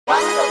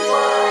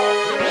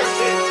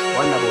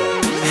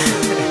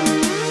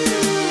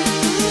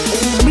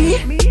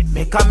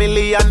make a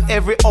million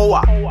every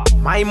hour.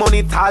 My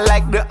money tall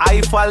like the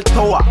Eiffel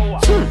Tower.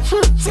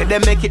 Say they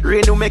make it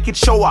rain, you make it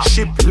shower.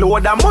 Ship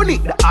load of money,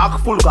 the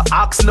ark full got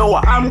ask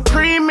Noah. I'm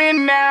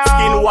creaming now,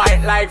 Skin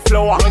white like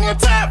flour. When you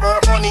talk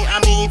about money,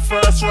 I mean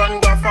first run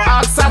go for.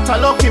 ask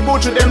Sata Lucky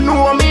Butcher, them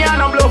know me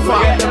and a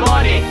bluffer. Get the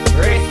money,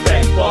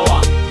 respect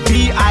power.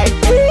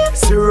 VIP,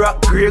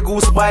 Syrup, Grey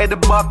Goose by the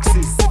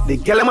boxes. The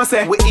girl them a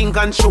say we in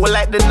control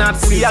like the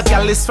Nazis. A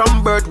girl is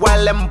from birth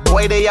while them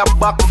boy they a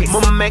backfist.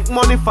 Mama make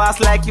money fast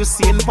like you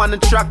seen on the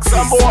tracks.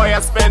 Some boy I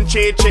spend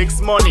 3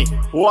 chicks money.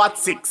 What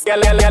 6?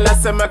 Girl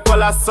say me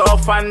color so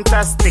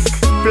fantastic.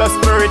 Plus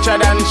me richer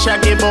than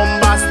Shaggy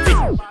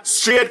Bombastic.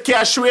 Straight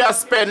cash we a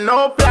spend,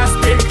 no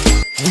plastic.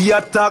 We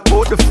a talk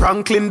about the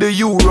Franklin, the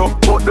Euro,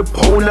 but the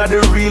pound of the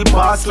real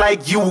boss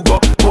like you go.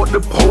 But the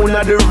pound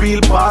of the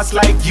real boss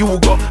like you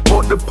go.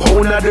 But the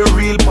pound of the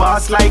real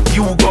boss like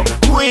you go.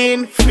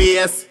 Queen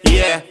face,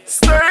 yeah,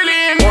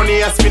 sterling. Money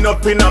has been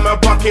up in my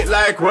pocket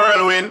like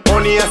whirlwind.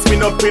 Money has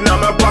been up in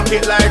my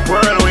pocket like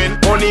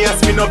whirlwind. Money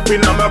has been up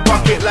in my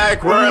pocket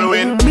like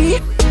whirlwind. Me,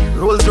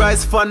 Rolls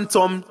Royce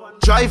Phantom,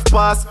 drive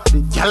past,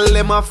 the gal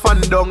them a fan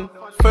down.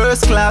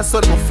 First class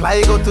on my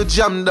fly go to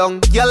jam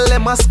down. Gal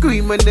them a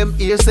scream when them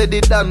ears say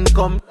they done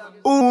come.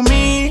 Ooh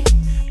me,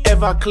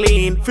 ever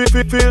clean,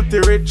 filthy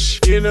rich,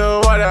 you know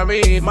what I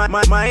mean. My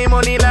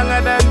money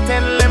longer than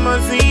 10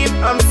 limousine.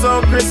 I'm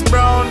so Chris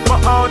Brown,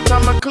 but out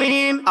I'm a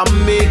clean.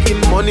 I'm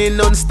making money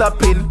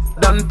non-stopping,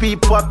 done pe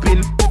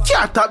popping.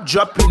 Car top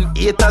dropping,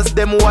 haters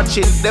them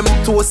watching, them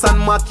toast and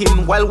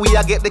mocking while we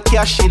a get the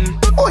cash in.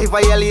 Oh, if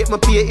I violate me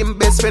pay him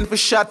best friend for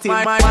shotting.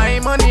 My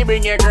money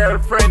bring your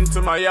girlfriend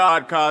to my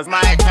yard, cause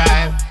My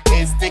time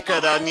is thicker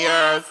than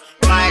yours.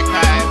 My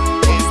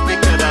time is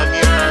thicker than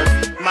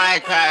yours. My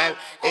time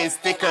is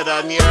thicker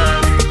than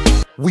yours.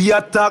 We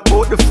a talk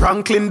about the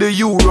Franklin, the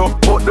Euro,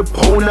 but the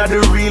pound of the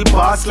real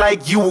boss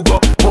like you go.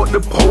 But the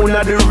pound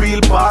of the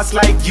real boss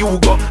like you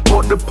go.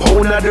 But the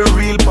pound of the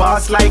real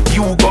boss like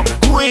you go.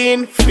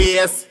 Queen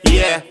face,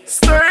 yeah,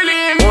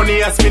 sterling. Money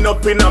has been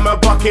up in my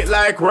pocket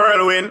like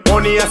whirlwind.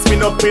 Money has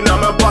been up in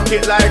my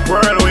pocket like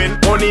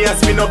whirlwind. Money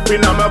has been up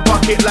in my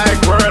pocket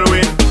like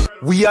whirlwind.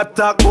 We a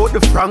talk about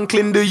the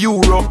Franklin, the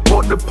Euro,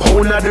 but the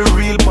pound of the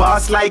real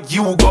boss like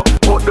you go.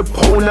 But the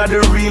pound of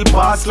the real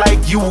boss like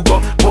you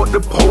go. But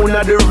the pound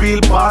of the real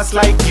boss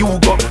like you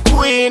go.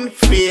 Queen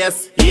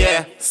face,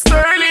 yeah,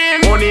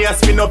 sterling. Money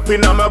has been up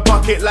in my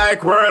pocket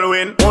like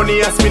whirlwind. Money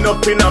has been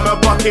up in my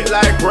pocket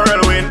like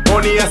whirlwind.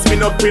 Money has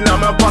been up in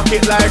my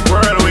pocket like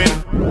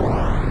whirlwind.